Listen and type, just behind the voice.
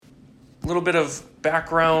little bit of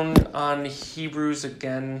background on Hebrews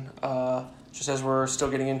again, just as we're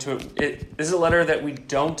still getting into it. It is a letter that we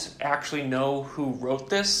don't actually know who wrote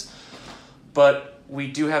this, but we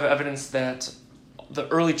do have evidence that the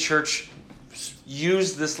early church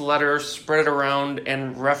used this letter, spread it around,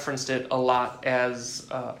 and referenced it a lot as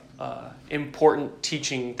important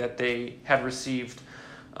teaching that they had received.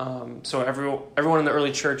 So everyone in the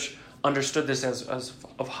early church understood this as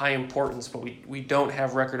of high importance, but we don't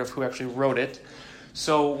have record of who actually wrote it.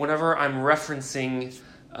 So whenever I'm referencing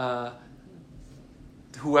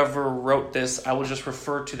whoever wrote this, I will just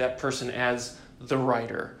refer to that person as the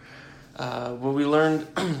writer. Well, we learned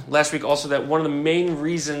last week also that one of the main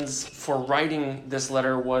reasons for writing this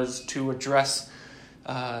letter was to address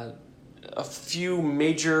a few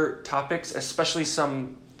major topics, especially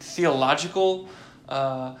some theological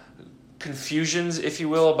confusions, if you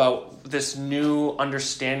will, about this new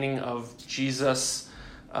understanding of Jesus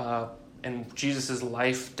and Jesus'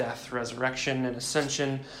 life, death, resurrection, and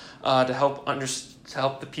ascension, to help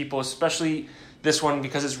the people, especially this one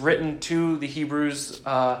because it's written to the Hebrews,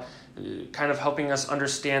 kind of helping us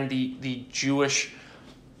understand the Jewish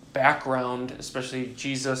background, especially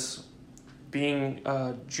Jesus being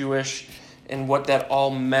Jewish, and what that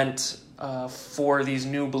all meant for these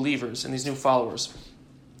new believers and these new followers.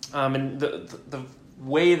 And the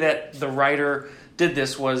way that the writer did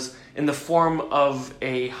this was in the form of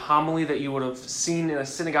a homily that you would have seen in a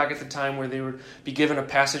synagogue at the time, where they would be given a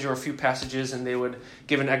passage or a few passages and they would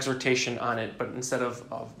give an exhortation on it, but instead of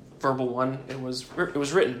a verbal one, it was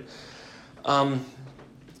written. And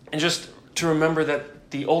just to remember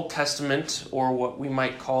that the Old Testament, or what we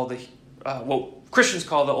might call what Christians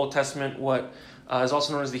call the Old Testament, what is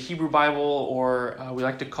also known as the Hebrew Bible, or we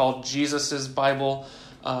like to call Jesus' Bible,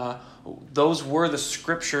 those were the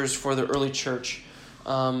scriptures for the early church,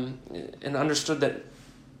 and understood that.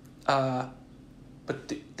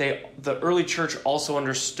 But the early church also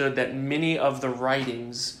understood that many of the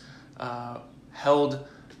writings held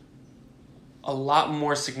a lot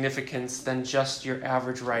more significance than just your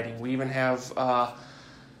average writing. We even have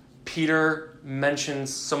Peter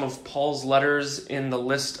mentions some of Paul's letters in the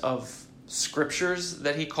list of scriptures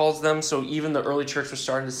that he calls them. So even the early church was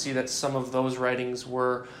starting to see that some of those writings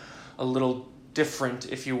were a little different,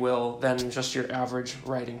 if you will, than just your average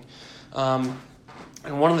writing. And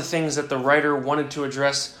one of the things that the writer wanted to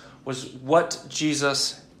address was what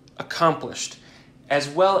Jesus accomplished, as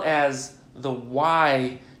well as the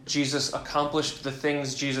why Jesus accomplished the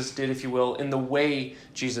things Jesus did, if you will, in the way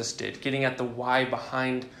Jesus did, getting at the why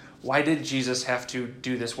behind why did Jesus have to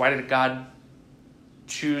do this? Why did God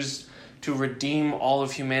choose to redeem all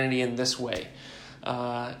of humanity in this way?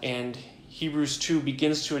 And Hebrews 2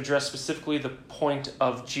 begins to address specifically the point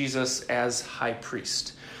of Jesus as high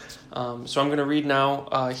priest. So I'm going to read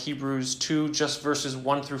now Hebrews 2, just verses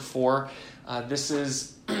 1 through 4. This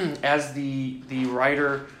is as the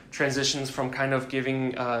writer transitions from kind of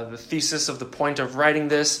giving the thesis of the point of writing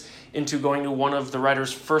this into going to one of the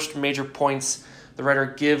writer's first major points. The writer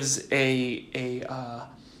gives a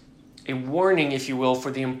warning, if you will,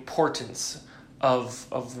 for the importance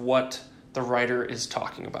of what the writer is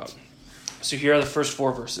talking about. So here are the first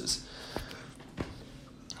 4 verses.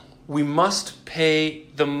 We must pay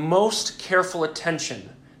the most careful attention,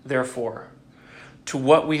 therefore, to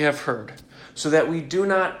what we have heard, so that we do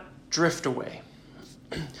not drift away.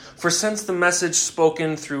 For since the message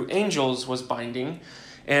spoken through angels was binding,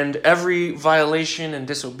 and every violation and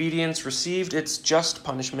disobedience received its just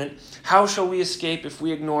punishment, how shall we escape if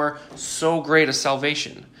we ignore so great a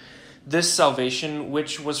salvation? This salvation,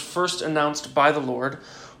 which was first announced by the Lord,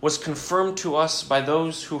 was confirmed to us by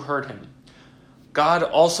those who heard him. God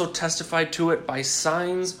also testified to it by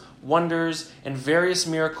signs, wonders, and various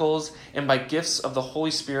miracles, and by gifts of the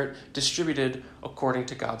Holy Spirit distributed according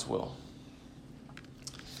to God's will.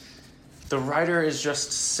 The writer is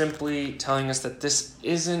just simply telling us that this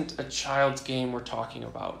isn't a child's game we're talking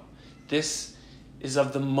about. This is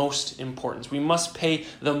of the most importance. We must pay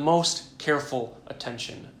the most careful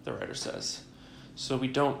attention, the writer says, so we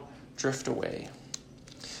don't drift away.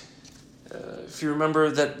 If you remember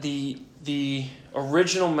that the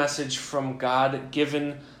original message from God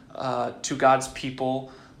given to God's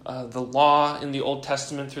people, the law in the Old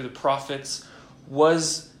Testament through the prophets,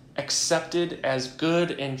 was accepted as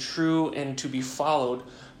good and true and to be followed,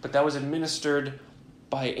 but that was administered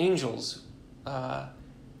by angels,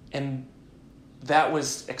 and that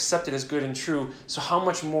was accepted as good and true. So how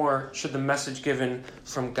much more should the message given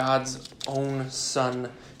from God's own Son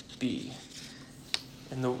be?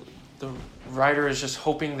 And the writer is just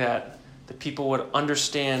hoping that the people would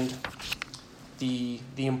understand the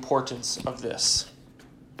importance of this.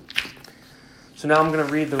 So now I'm going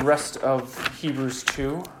to read the rest of Hebrews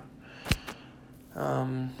 2,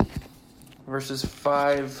 verses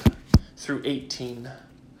 5 through 18.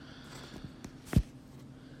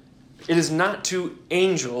 It is not to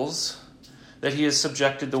angels that he has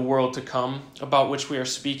subjected the world to come, about which we are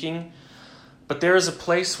speaking, but there is a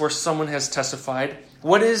place where someone has testified,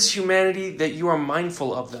 "What is humanity that you are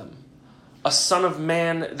mindful of them? A son of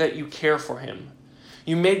man that you care for him.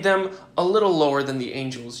 You made them a little lower than the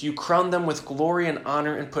angels. You crowned them with glory and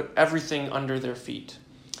honor and put everything under their feet."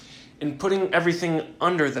 In putting everything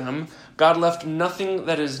under them, God left nothing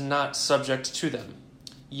that is not subject to them.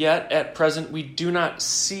 Yet, at present, we do not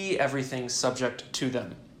see everything subject to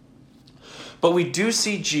them. But we do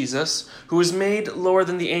see Jesus, who was made lower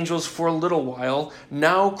than the angels for a little while,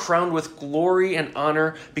 now crowned with glory and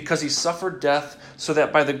honor because he suffered death, so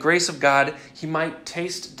that by the grace of God he might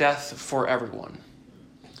taste death for everyone.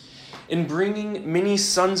 In bringing many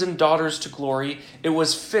sons and daughters to glory, it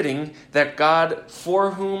was fitting that God,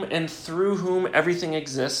 for whom and through whom everything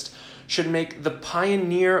exists, should make the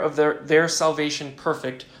pioneer of their salvation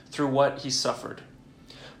perfect through what he suffered.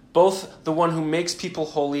 Both the one who makes people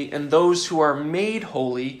holy and those who are made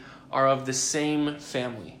holy are of the same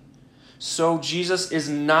family. So Jesus is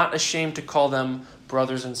not ashamed to call them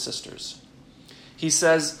brothers and sisters. He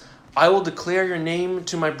says, "I will declare your name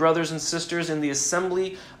to my brothers and sisters in the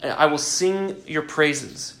assembly, and I will sing your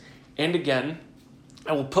praises." And again,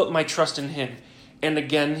 "I will put my trust in him." And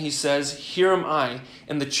again, he says, "Here am I,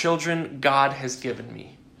 and the children God has given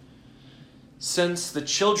me." Since the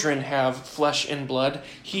children have flesh and blood,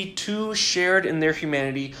 he too shared in their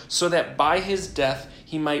humanity, so that by his death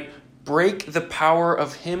he might break the power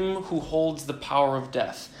of him who holds the power of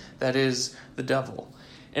death, that is, the devil,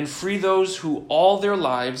 and free those who all their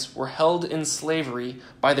lives were held in slavery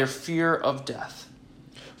by their fear of death.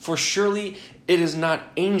 For surely it is not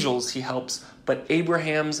angels he helps, but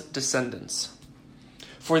Abraham's descendants.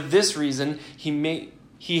 For this reason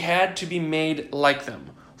he had to be made like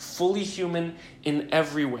them, fully human in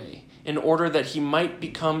every way, in order that he might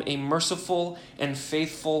become a merciful and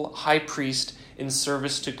faithful high priest in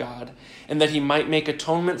service to God, and that he might make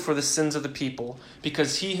atonement for the sins of the people.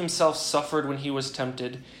 Because he himself suffered when he was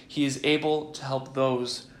tempted, he is able to help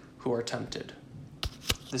those who are tempted.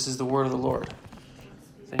 This is the word of the Lord.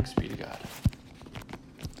 Thanks be to God.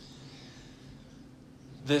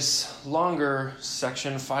 This longer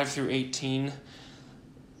section, 5 through 18,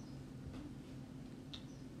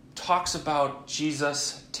 talks about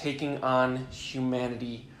Jesus taking on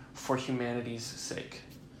humanity for humanity's sake.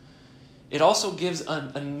 It also gives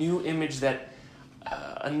a new image that,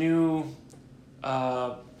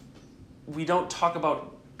 we don't talk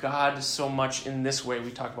about God so much in this way.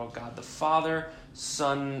 We talk about God the Father,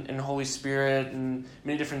 Son, and Holy Spirit, and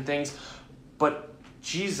many different things. But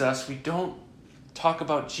Jesus, we don't talk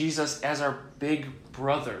about Jesus as our big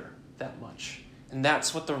brother that much. And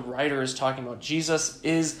that's what the writer is talking about. Jesus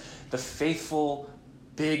is the faithful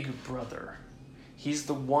big brother. He's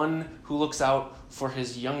the one who looks out for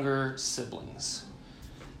his younger siblings.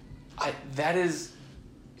 That is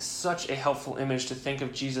such a helpful image to think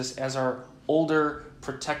of Jesus as our older,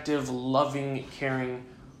 protective, loving, caring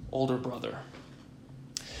older brother.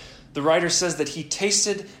 The writer says that he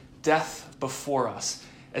tasted death before us,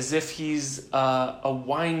 as if he's a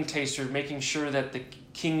wine taster making sure that the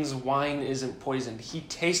king's wine isn't poisoned. He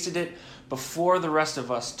tasted it before the rest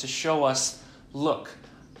of us to show us, look,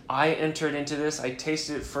 I entered into this, I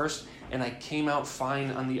tasted it first, and I came out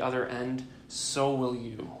fine on the other end, so will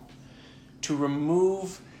you. To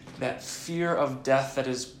remove that fear of death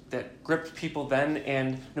that gripped people then,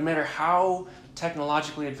 and no matter how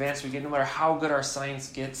technologically advanced we get, no matter how good our science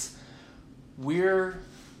gets, we're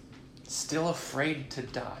still afraid to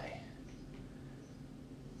die.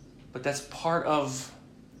 But that's part of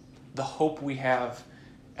the hope we have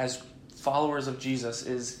as followers of Jesus,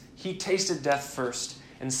 is he tasted death first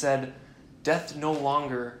and said, death no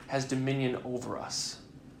longer has dominion over us.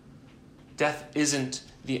 Death isn't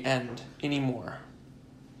the end anymore.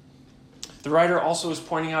 The writer also is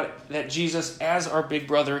pointing out that Jesus, as our big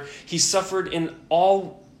brother, he suffered in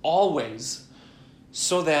all ways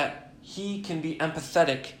so that he can be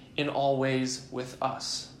empathetic in all ways with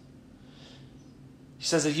us. He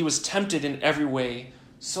says that he was tempted in every way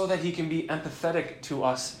so that he can be empathetic to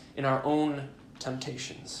us in our own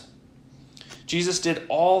temptations. Jesus did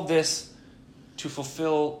all this to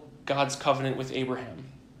fulfill God's covenant with Abraham.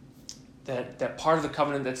 That part of the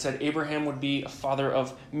covenant that said Abraham would be a father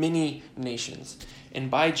of many nations. And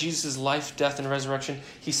by Jesus' life, death, and resurrection,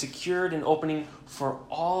 he secured an opening for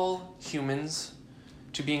all humans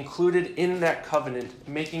to be included in that covenant,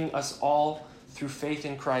 making us all, through faith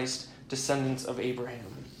in Christ, descendants of Abraham.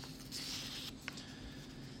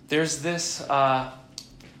 There's this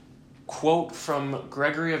quote from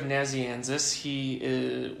Gregory of Nazianzus.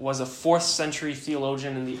 He was a 4th century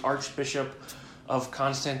theologian and the Archbishop of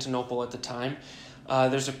Constantinople at the time.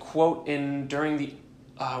 There's a quote during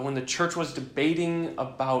when the church was debating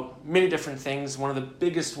about many different things, one of the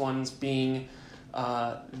biggest ones being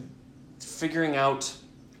figuring out,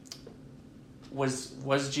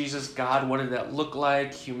 was Jesus God? What did that look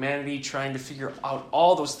like? Humanity, trying to figure out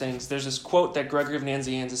all those things. There's this quote that Gregory of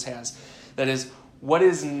Nazianzus has that is, "What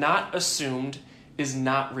is not assumed is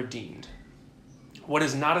not redeemed." What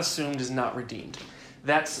is not assumed is not redeemed.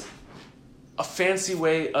 That's a fancy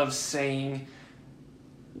way of saying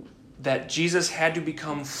that Jesus had to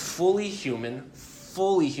become fully human,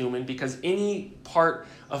 because any part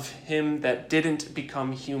of him that didn't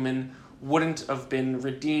become human wouldn't have been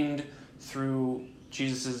redeemed through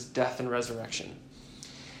Jesus' death and resurrection.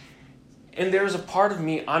 And there's a part of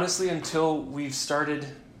me, honestly, until we've started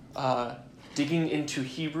digging into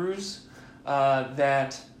Hebrews,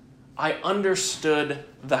 that I understood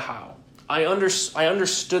the how. I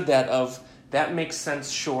understood that makes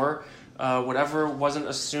sense, sure. Whatever wasn't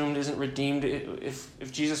assumed isn't redeemed.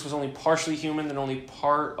 If Jesus was only partially human, then only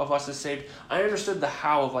part of us is saved. I understood the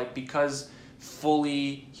how of because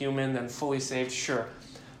fully human, then fully saved, sure.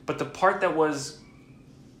 But the part that was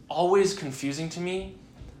always confusing to me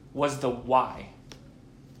was the why.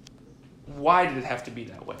 Why did it have to be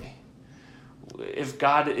that way? If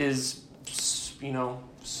God is,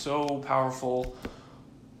 so powerful,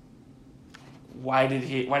 why did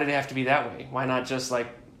it have to be that way? Why not just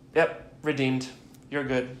yep, redeemed, you're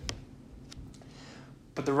good?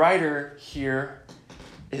 But the writer here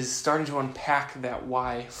is starting to unpack that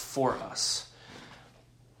why for us.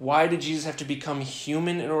 Why did Jesus have to become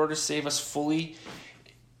human in order to save us fully?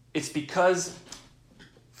 It's because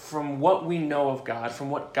from what we know of God, from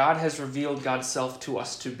what God has revealed God's self to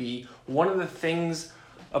us to be, one of the things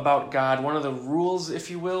about God, one of the rules, if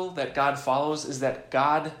you will, that God follows is that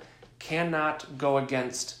God cannot go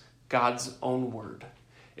against God's own word.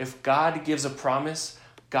 If God gives a promise,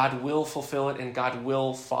 God will fulfill it and God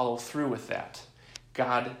will follow through with that.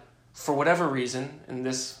 God, for whatever reason, and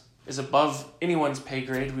this is above anyone's pay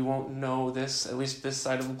grade, we won't know this, at least this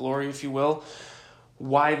side of glory, if you will,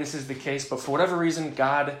 why this is the case, but for whatever reason,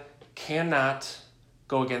 God cannot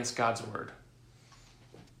go against God's word.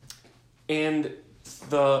 And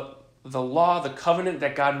the law, the covenant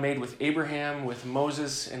that God made with Abraham, with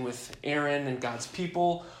Moses, and with Aaron and God's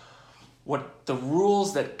people, what the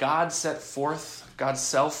rules that God set forth, God's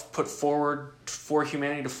self put forward for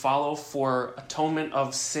humanity to follow for atonement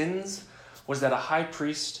of sins, was that a high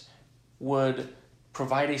priest would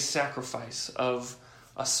provide a sacrifice of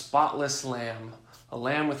a spotless lamb, a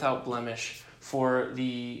lamb without blemish, for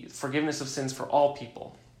the forgiveness of sins for all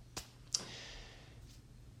people.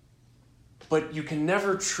 But you can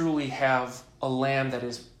never truly have a lamb that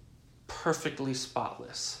is perfectly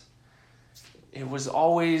spotless. It was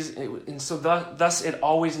always, and so thus it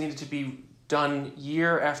always needed to be done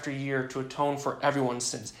year after year to atone for everyone's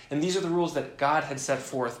sins. And these are the rules that God had set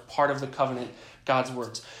forth, part of the covenant, God's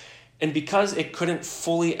words. And because it couldn't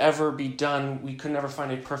fully ever be done, we could never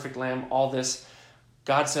find a perfect lamb, all this,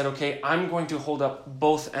 God said, okay, I'm going to hold up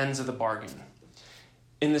both ends of the bargain.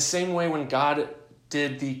 In the same way when God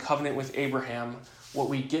did the covenant with Abraham, what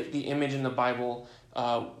we get the image in the Bible,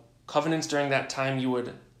 covenants during that time, you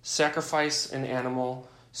would sacrifice an animal,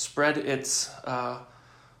 spread its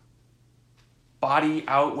body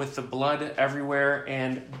out with the blood everywhere,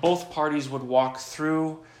 and both parties would walk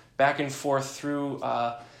back and forth through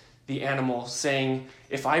the animal, saying,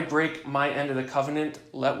 if I break my end of the covenant,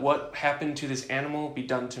 let what happened to this animal be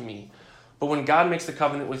done to me. But when God makes the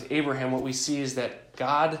covenant with Abraham, what we see is that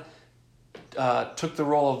God took the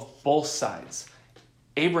role of both sides.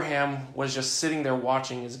 Abraham was just sitting there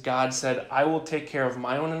watching as God said, I will take care of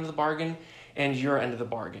my own end of the bargain and your end of the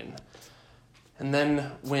bargain. And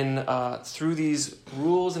then when through these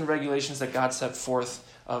rules and regulations that God set forth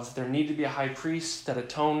of there needed to be a high priest that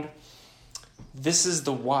atoned, this is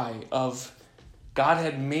the why of God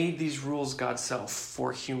had made these rules God's self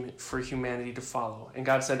for humanity to follow. And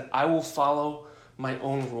God said, I will follow my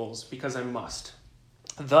own rules because I must.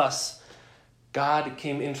 Thus, God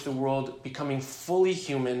came into the world becoming fully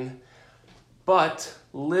human, but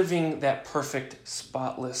living that perfect,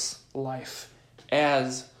 spotless life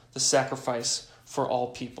as the sacrifice for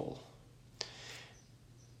all people.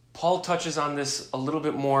 Paul touches on this a little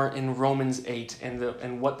bit more in Romans 8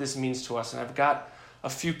 and what this means to us. And I've got a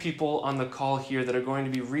few people on the call here that are going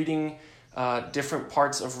to be reading different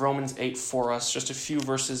parts of Romans 8 for us, just a few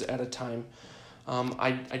verses at a time.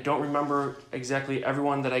 I don't remember exactly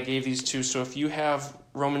everyone that I gave these to, so if you have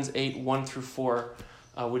Romans 8, 1 through 4,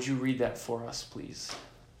 would you read that for us, please?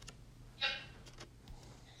 Yep.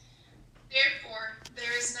 Therefore,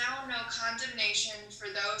 there is now no condemnation for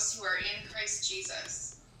those who are in Christ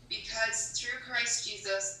Jesus, because through Christ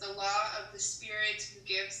Jesus, the law of the Spirit who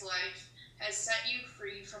gives life has set you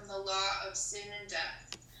free from the law of sin and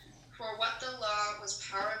death. For what the law was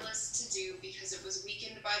powerless to do because it was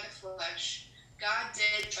weakened by the flesh, God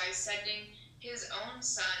did by sending his own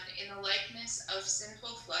Son in the likeness of sinful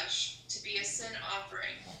flesh to be a sin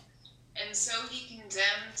offering. And so he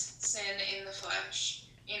condemned sin in the flesh,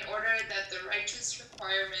 in order that the righteous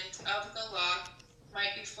requirement of the law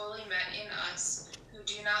might be fully met in us, who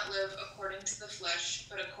do not live according to the flesh,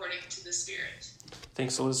 but according to the Spirit.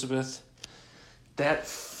 Thanks, Elizabeth. That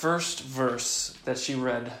first verse that she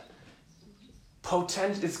read,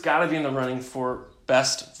 it's got to be in the running for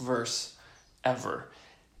best verse ever.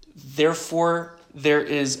 Therefore, there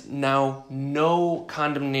is now no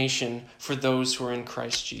condemnation for those who are in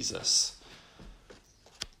Christ Jesus.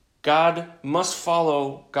 God must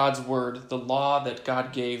follow God's word, the law that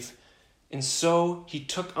God gave, and so he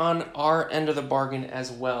took on our end of the bargain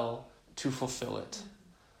as well to fulfill it.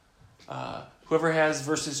 Whoever has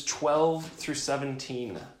verses 12 through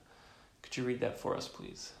 17, could you read that for us,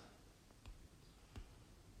 please?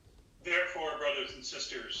 Therefore, brothers and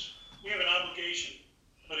sisters, we have an obligation,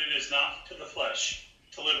 but it is not to the flesh,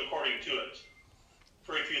 to live according to it.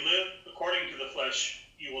 For if you live according to the flesh,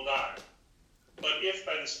 you will die. But if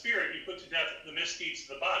by the Spirit you put to death the misdeeds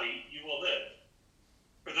of the body, you will live.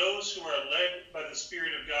 For those who are led by the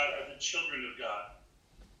Spirit of God are the children of God.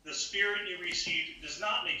 The Spirit you received does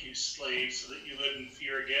not make you slaves so that you live in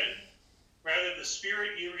fear again. Rather, the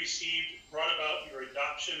Spirit you received brought about your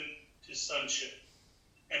adoption to sonship.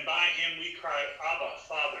 And by him we cry, Abba,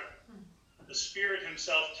 Father. The Spirit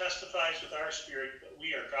himself testifies with our spirit that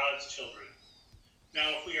we are God's children. Now,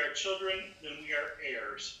 if we are children, then we are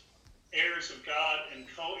heirs, heirs of God and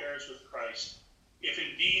co-heirs with Christ, if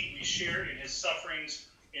indeed we share in his sufferings,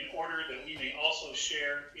 in order that we may also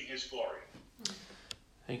share in his glory.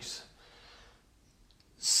 Thanks.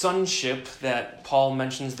 Sonship that Paul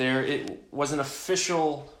mentions there, it was an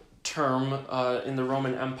official term in the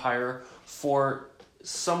Roman Empire for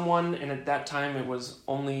someone, and at that time it was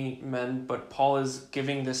only men, but Paul is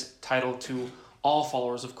giving this title to all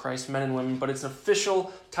followers of Christ, men and women, but it's an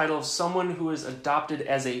official title of someone who is adopted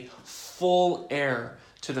as a full heir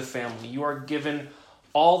to the family. You are given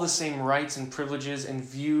all the same rights and privileges and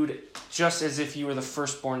viewed just as if you were the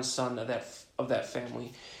firstborn son of that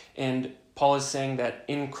family. And Paul is saying that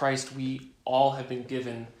in Christ we all have been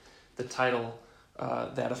given the title,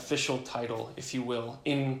 that official title, if you will,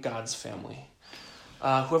 in God's family.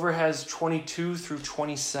 Whoever has 22 through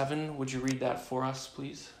 27, would you read that for us,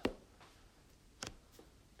 please?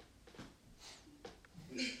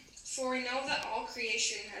 For we know that all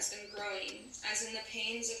creation has been growing, as in the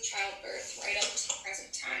pains of childbirth, right up to the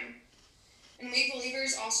present time. And we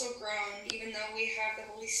believers also groan, even though we have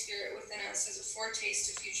the Holy Spirit within us as a foretaste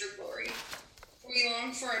of future glory. For we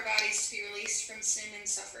long for our bodies to be released from sin and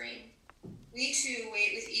suffering. We too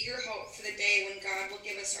wait with eager hope for the day when God will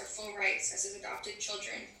give us our full rights as his adopted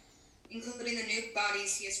children, including the new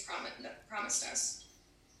bodies he has promised us.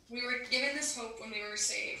 We were given this hope when we were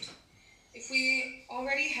saved. If we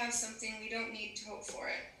already have something, we don't need to hope for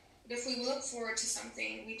it. But if we look forward to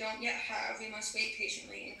something we don't yet have, we must wait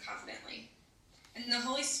patiently and confidently. And the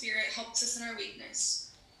Holy Spirit helps us in our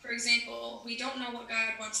weakness. For example, we don't know what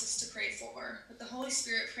God wants us to pray for, but the Holy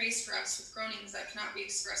Spirit prays for us with groanings that cannot be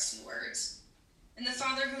expressed in words. And the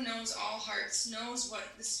Father who knows all hearts knows what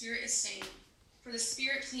the Spirit is saying, for the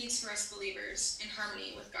Spirit pleads for us believers in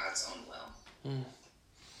harmony with God's own will.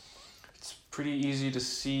 It's pretty easy to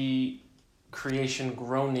see creation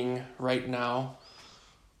groaning right now.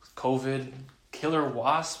 COVID, killer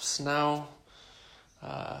wasps now.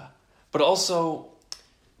 But also,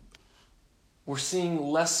 we're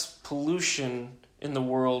seeing less pollution in the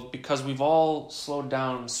world because we've all slowed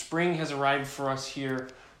down. Spring has arrived for us here.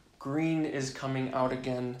 Green is coming out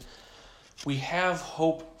again. We have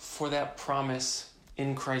hope for that promise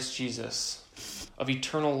in Christ Jesus of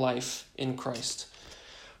eternal life in Christ.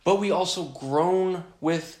 But we also groan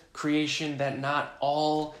with creation that not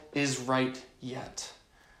all is right yet.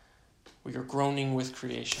 We are groaning with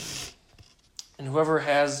creation. And whoever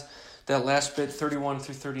has that last bit, 31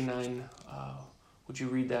 through 39, would you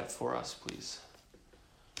read that for us, please?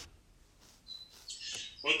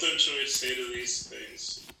 What then shall we say to these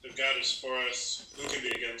things? If God is for us, who can be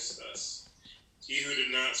against us? He who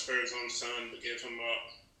did not spare his own son, but gave him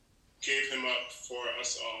up for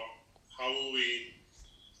us all,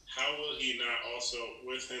 how will he not also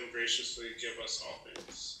with him graciously give us all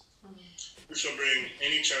things? Who shall bring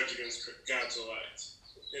any charge against God's elect?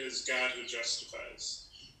 It is God who justifies.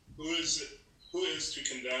 Who is to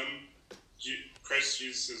condemn? Christ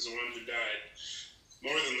Jesus is the one who died.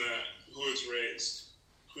 More than that, who is raised,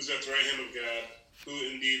 who's at the right hand of God, who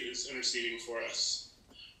indeed is interceding for us.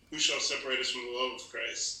 Who shall separate us from the love of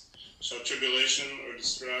Christ? Shall tribulation or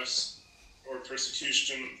distress or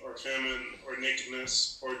persecution or famine or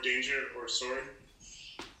nakedness or danger or sword?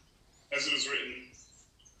 As it is written,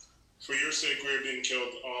 for your sake we are being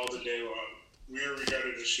killed all the day long. We are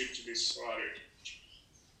regarded as sheep to be slaughtered.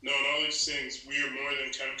 No, in all these things we are more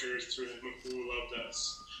than conquerors through him who loved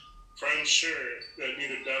us. For I am sure that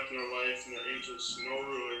neither death nor life, nor angels, nor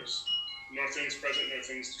rulers, nor things present, nor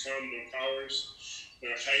things to come, nor powers,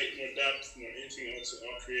 nor height, nor depth, nor anything else in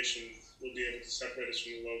all creation will be able to separate us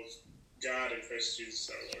from the love of God and Christ Jesus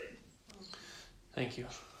our Lord. Thank you.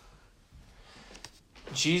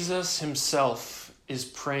 Jesus himself is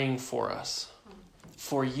praying for us.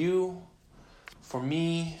 For you, for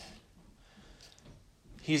me.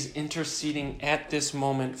 He's interceding at this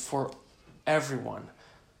moment for everyone.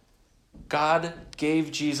 God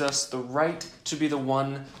gave Jesus the right to be the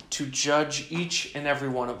one to judge each and every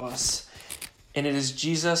one of us. And it is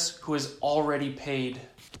Jesus who has already paid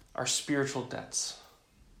our spiritual debts.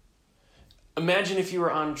 Imagine if you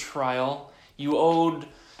were on trial, you owed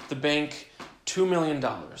the bank $2 million.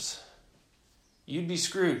 You'd be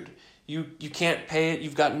screwed. You can't pay it,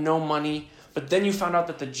 you've got no money, but then you found out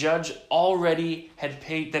that the judge already had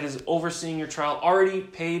paid, that is overseeing your trial, already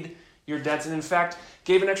paid your debts, and in fact,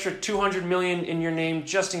 gave an extra $200 million in your name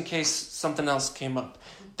just in case something else came up.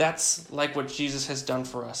 That's like what Jesus has done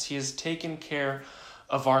for us. He has taken care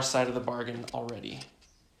of our side of the bargain already.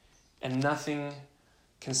 And nothing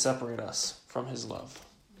can separate us from his love.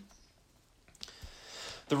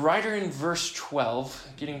 The writer in verse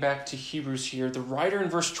 12, getting back to Hebrews here, the writer in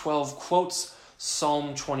verse 12 quotes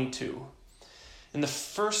Psalm 22. And the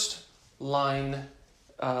first line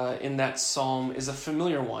in that psalm is a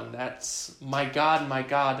familiar one. That's, my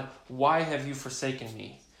God, why have you forsaken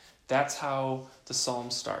me? That's how the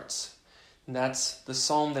psalm starts. And that's the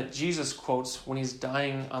psalm that Jesus quotes when he's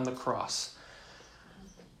dying on the cross.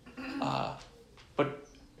 But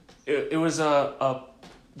it was a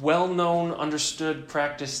well-known, understood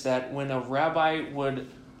practice that when a rabbi would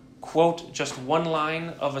quote just one line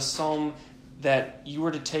of a psalm, that you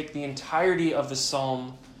were to take the entirety of the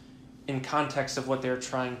psalm in context of what they're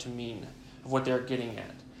trying to mean, of what they're getting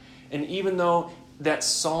at. And even though that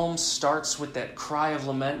psalm starts with that cry of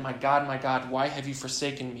lament, my God, why have you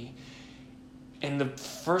forsaken me? And the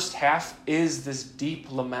first half is this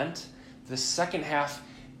deep lament. The second half,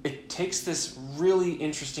 it takes this really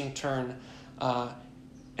interesting turn.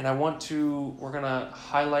 And we're going to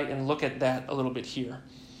highlight and look at that a little bit here.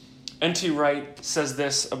 N.T. Wright says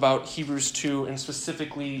this about Hebrews 2, and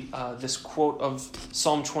specifically this quote of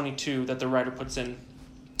Psalm 22 that the writer puts in.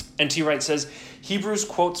 N.T. Wright says, Hebrews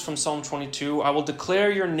quotes from Psalm 22, I will declare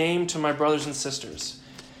your name to my brothers and sisters.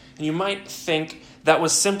 And you might think that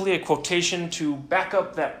was simply a quotation to back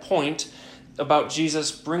up that point about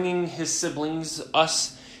Jesus bringing his siblings,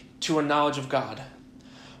 us, to a knowledge of God.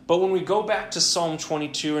 But when we go back to Psalm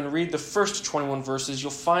 22 and read the first 21 verses,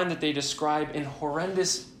 you'll find that they describe in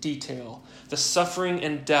horrendous detail the suffering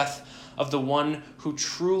and death of the one who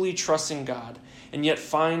truly trusts in God, and yet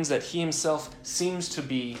finds that he himself seems to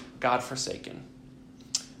be God-forsaken.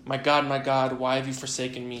 My God, why have you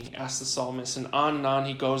forsaken me? Asks the psalmist, and on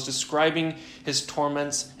he goes, describing his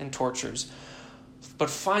torments and tortures. But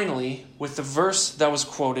finally, with the verse that was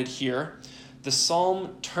quoted here, the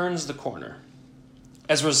psalm turns the corner.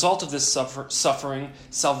 As a result of this suffering,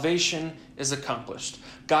 salvation is accomplished.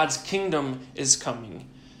 God's kingdom is coming,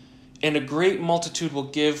 and a great multitude will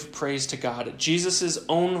give praise to God. Jesus'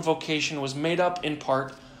 own vocation was made up in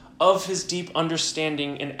part of his deep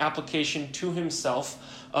understanding and application to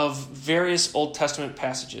himself of various Old Testament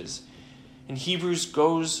passages. And Hebrews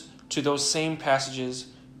goes to those same passages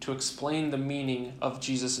to explain the meaning of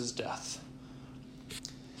Jesus' death.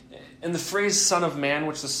 And the phrase Son of Man,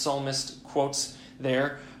 which the psalmist quotes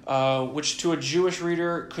there, which to a Jewish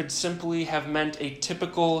reader could simply have meant a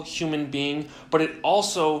typical human being, but it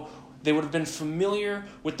also, they would have been familiar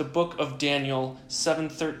with the book of Daniel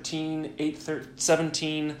 7:13,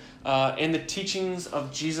 8:17, and the teachings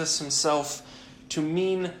of Jesus himself to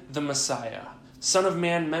mean the Messiah. Son of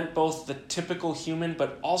Man meant both the typical human,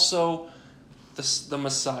 but also the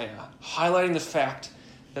Messiah, highlighting the fact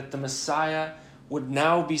that the Messiah would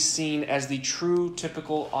now be seen as the true,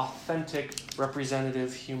 typical, authentic,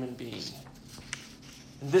 representative human being.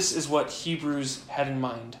 And this is what Hebrews had in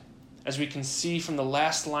mind, as we can see from the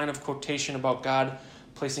last line of quotation about God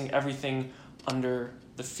placing everything under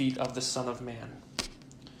the feet of the Son of Man.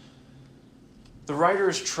 The writer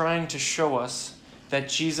is trying to show us that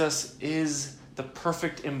Jesus is the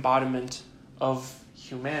perfect embodiment of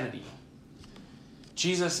humanity.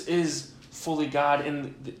 Jesus is fully God,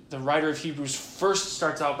 and the writer of Hebrews first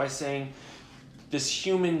starts out by saying this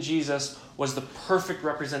human Jesus was the perfect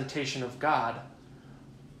representation of God,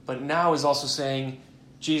 but now is also saying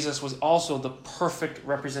Jesus was also the perfect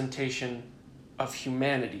representation of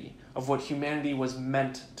humanity, of what humanity was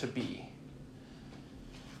meant to be.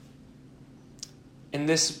 In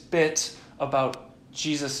this bit about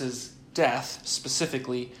Jesus' death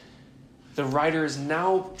specifically, the writer is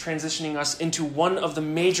now transitioning us into one of the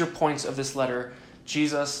major points of this letter,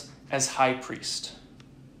 Jesus as high priest.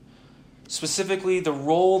 Specifically, the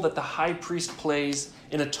role that the high priest plays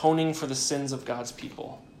in atoning for the sins of God's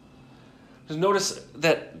people. Notice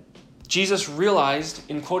that Jesus realized,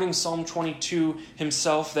 in quoting Psalm 22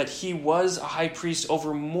 himself, that he was a high priest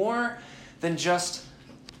over more than just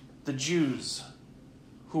the Jews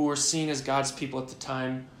who were seen as God's people at the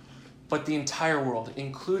time, but the entire world,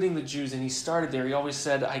 including the Jews. And he started there. He always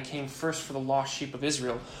said, I came first for the lost sheep of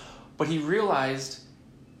Israel. But he realized,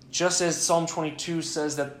 just as Psalm 22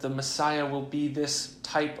 says that the Messiah will be this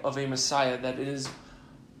type of a Messiah, that it is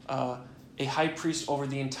a high priest over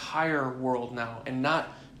the entire world now, and not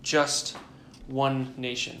just one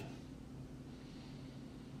nation.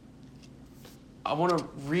 I want to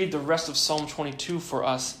read the rest of Psalm 22 for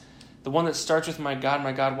us. The one that starts with, my God,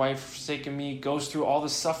 why have you forsaken me, goes through all the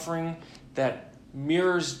suffering that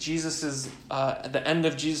mirrors the end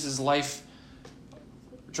of Jesus' life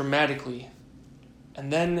dramatically.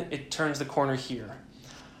 And then it turns the corner here.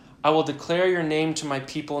 I will declare your name to my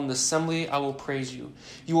people in the assembly. I will praise you.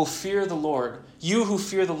 You will fear the Lord. You who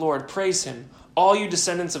fear the Lord, praise him. All you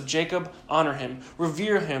descendants of Jacob, honor him.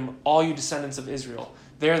 Revere him, all you descendants of Israel.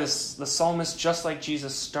 There, the psalmist, just like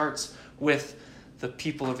Jesus, starts with the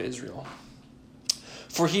people of Israel.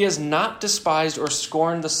 For he has not despised or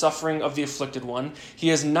scorned the suffering of the afflicted one. He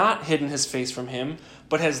has not hidden his face from him,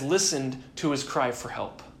 but has listened to his cry for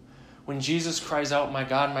help. When Jesus cries out, my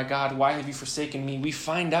God, why have you forsaken me? We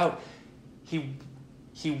find out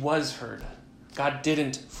he was heard. God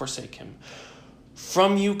didn't forsake him.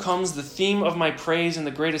 From you comes the theme of my praise in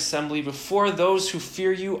the great assembly. Before those who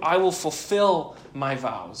fear you, I will fulfill my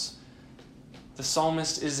vows. The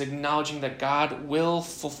psalmist is acknowledging that God will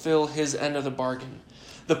fulfill his end of the bargain.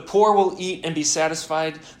 The poor will eat and be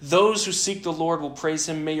satisfied. Those who seek the Lord will praise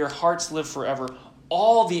him. May your hearts live forever.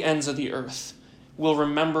 All the ends of the earth will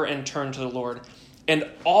remember and turn to the Lord. And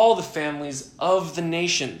all the families of the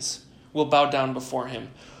nations will bow down before him.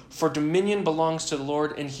 For dominion belongs to the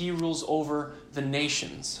Lord, and he rules over the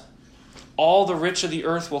nations. All the rich of the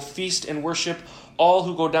earth will feast and worship. All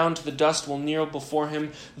who go down to the dust will kneel before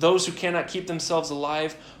him. Those who cannot keep themselves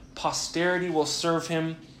alive, posterity will serve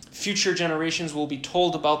him. Future generations will be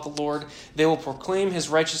told about the Lord. They will proclaim his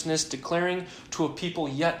righteousness, declaring to a people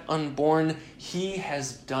yet unborn, he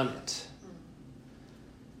has done it.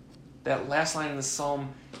 That last line in the psalm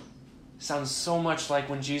sounds so much like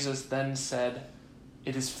when Jesus then said,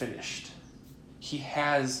 it is finished. He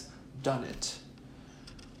has done it.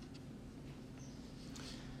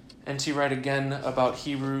 N.T. Wright again about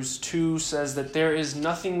Hebrews 2 says that there is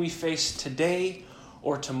nothing we face today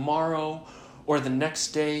or tomorrow or the next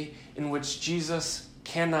day in which Jesus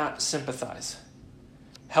cannot sympathize,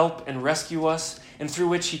 help and rescue us, and through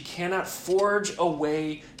which he cannot forge a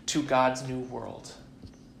way to God's new world.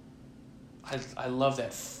 I love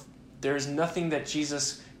that. There is nothing that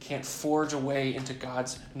Jesus can't forge a way into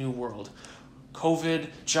God's new world. COVID,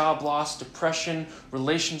 job loss, depression,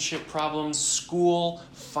 relationship problems, school,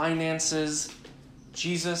 finances.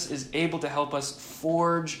 Jesus is able to help us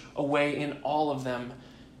forge a way in all of them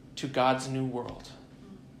to God's new world.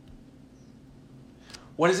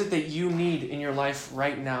 What is it that you need in your life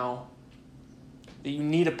right now that you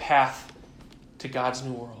need a path to God's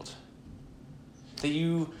new world? That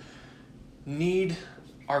you need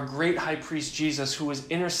our great high priest Jesus, who is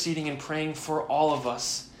interceding and praying for all of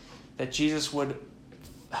us, that Jesus would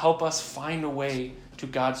help us find a way to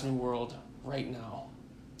God's new world right now.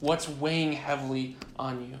 What's weighing heavily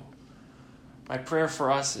on you? My prayer for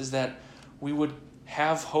us is that we would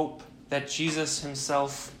have hope that Jesus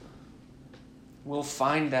himself will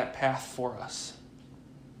find that path for us.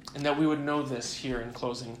 And that we would know this here in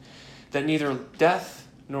closing, that neither death,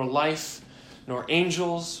 nor life, nor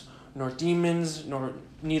angels, nor demons,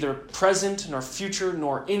 neither present nor future,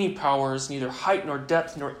 nor any powers, neither height nor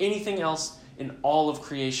depth, nor anything else in all of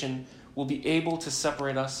creation will be able to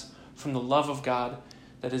separate us from the love of God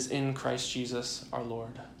that is in Christ Jesus our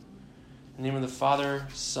Lord. In the name of the Father,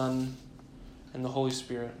 Son, and the Holy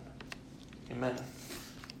Spirit. Amen.